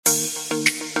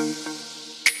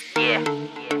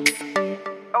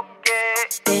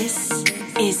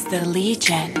is the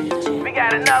Legion. We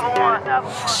got another one.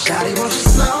 Shawty, won't you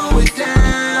slow it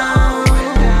down?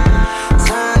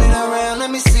 Turn it around, let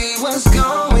me see what's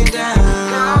going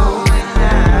down.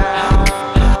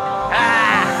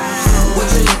 What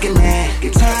you looking at?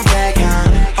 Get turned back on.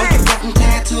 Oh, you got them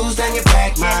tattoos down your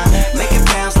back, man. Make it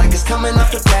bounce like it's coming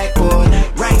off the backboard.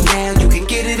 Right now, you can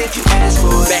get it if you ask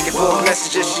for it. Back and forth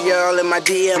messages, she all in my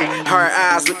DM. Hard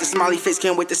eyes with the smiley face,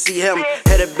 can't wait to see him.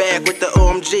 Headed back with the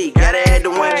OMG. Gotta add the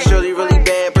one, surely really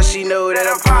bad, but she know that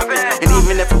I'm poppin'. And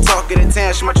even if I'm talking in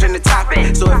town, she might try to top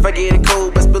it. So if I get it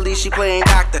cold, best believe she playing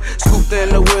doctor. Scooped in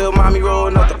the wheel, mommy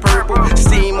rolling up the purple.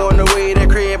 Steam on the way to the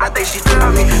crib, I think she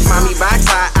feelin' me. Mommy box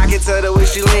high, I can tell the way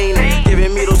she leanin'.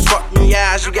 Giving me those fuck me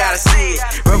eyes, you gotta see it.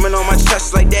 Rubbing on my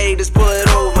chest like daddy, just pull it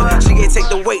over. She can't take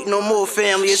the weight no more,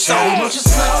 family, it's over. Won't you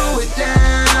slow it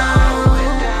down?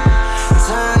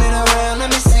 Turn it around, let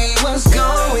me see what's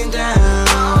going down.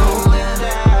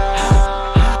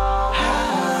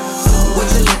 What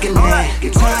you looking at?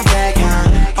 Get turned back on.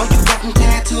 Oh, you got them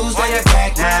tattoos on your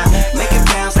back now. Make it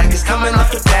bounce like it's coming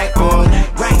off the backboard.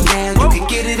 Right now, you can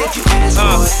get it if you ask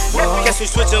for it. Guess we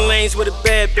switching lanes with a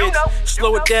bad bitch.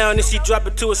 Slow it down and she drop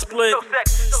it to a split.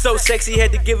 So sexy,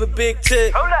 had to give a big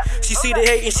tip. She see the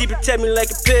hate and she protect me like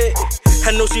a pig.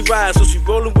 I know she rides, so she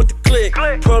rollin' with the click.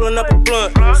 Pulling up a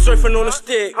blunt, surfing on a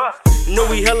stick. Know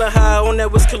we hella high on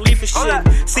that Wiz Khalifa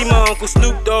shit. See my Uncle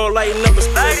Snoop Dogg lighting up a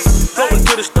split. Floating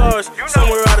to the stars,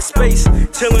 somewhere out of space.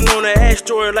 Chillin' on an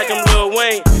asteroid like I'm Lil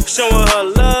Wayne. Showing her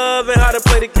love and how to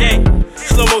play the game.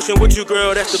 Slow motion with you,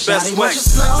 girl, that's the best way. Won't you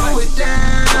slow it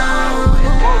down?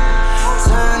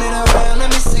 Turn it around, let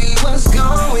me see what's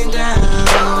going down.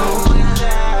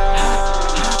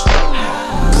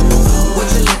 What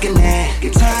you looking at?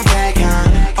 Get turned back on.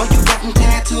 Oh, you got them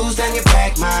tattoos down your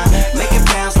back, man. Make it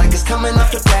bounce like it's coming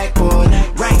off the backboard.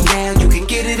 Right now, you can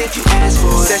get it if you ask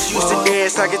for it. Said she used to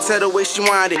dance, I could tell the way she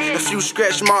wanted. A few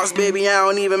stretch marks, baby, I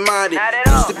don't even mind it.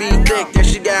 Used to be thick, then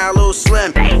she got a little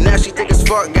slim. Now she thick as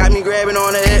fuck, got me grabbing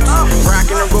on her hips.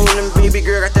 Rockin' and rollin', baby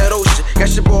girl, got that ocean.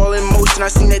 Got your ball in motion, I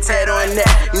seen that tat on her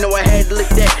neck. You know I had to lick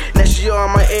that. Now she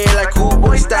on my ear like, cool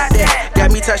boy, stop that.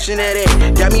 Got me touching that air,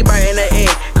 got me biting the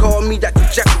air. Call me Dr.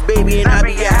 Jekyll, baby, and I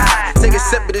be get high. Take a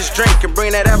sip of this drink and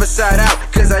bring that other side out.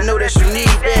 Cause I know that you need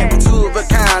that. We're two of a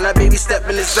kind, now baby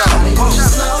stepping this out. Won't you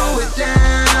slow it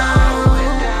down?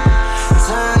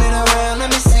 Turn it around,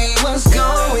 let me see what's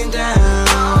going down.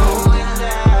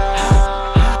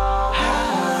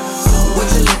 What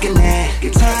you looking at?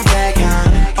 Get turned back on.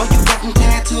 Oh, you got them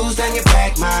tattoos down your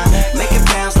back, man. Make it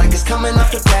bounce like it's coming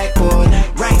off the backboard.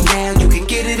 Right now, you can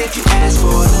get it if you ask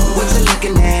for it. What you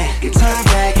looking at? Get turned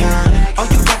back on. Oh,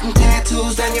 you got them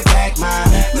tattoos down your back, man.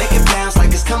 Make it bounce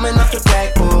like it's coming off the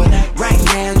backboard. Right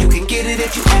now, you can get it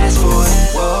if you ask for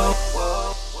it. Whoa.